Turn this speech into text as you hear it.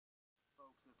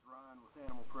with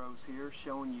Animal Pros here,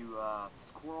 showing you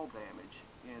squirrel damage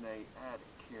in an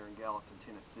attic here in Gallatin,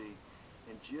 Tennessee,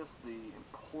 and just the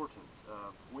importance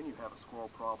of when you have a squirrel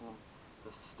problem,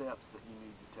 the steps that you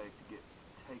need to take to get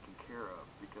taken care of,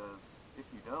 because if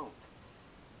you don't,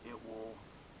 it will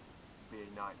be a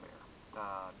nightmare.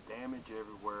 Damage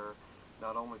everywhere,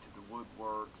 not only to the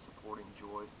woodwork, supporting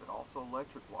joists, but also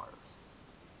electric wires.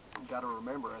 You've got to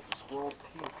remember, as the squirrel's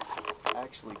teeth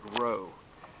actually grow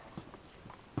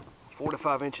 4 to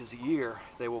 5 inches a year,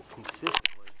 they will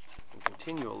consistently and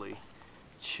continually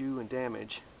chew and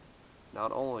damage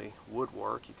not only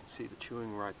woodwork, you can see the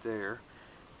chewing right there,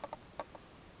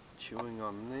 chewing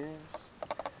on this,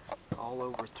 all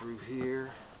over through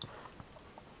here,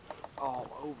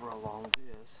 all over along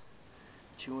this,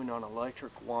 chewing on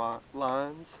electric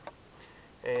lines,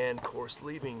 and of course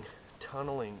leaving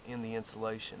tunneling in the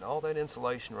insulation. All that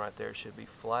insulation right there should be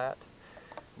flat,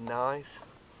 nice.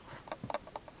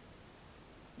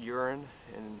 Urine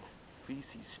and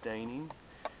feces staining.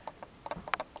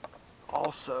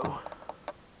 Also,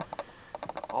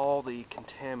 all the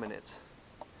contaminants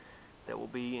that will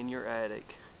be in your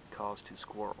attic caused to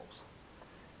squirrels.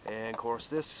 And of course,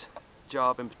 this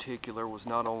job in particular was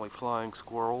not only flying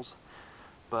squirrels,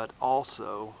 but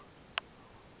also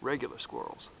regular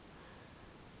squirrels.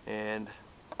 And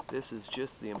this is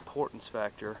just the importance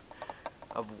factor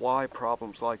of why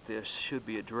problems like this should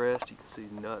be addressed. You can see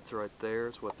the nuts right there,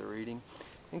 is what they're eating.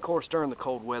 And of course, during the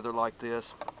cold weather like this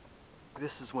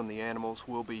is when the animals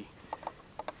will be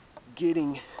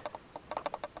getting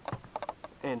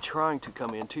and trying to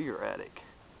come into your attic.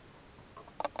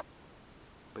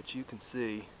 But you can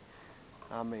see,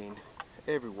 I mean,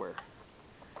 everywhere.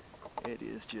 It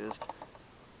is just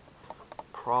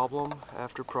problem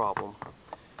after problem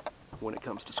when it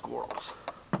comes to squirrels.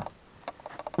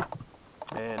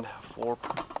 And for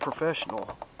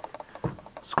professional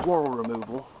squirrel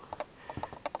removal,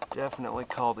 definitely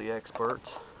call the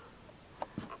experts.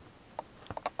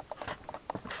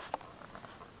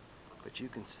 But you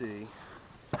can see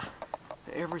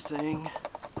everything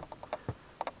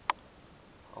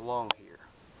along here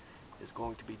is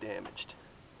going to be damaged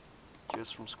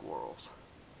just from squirrels.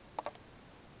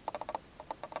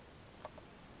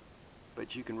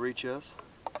 But you can reach us,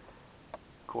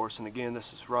 of course, and again,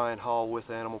 this is Ryan Hall with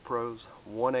Animal Pros,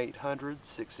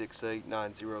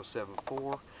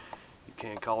 1-800-668-9074. You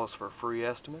can call us for a free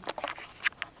estimate,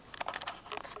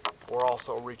 or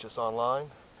also reach us online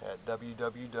at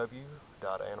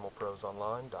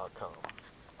www.animalprosonline.com.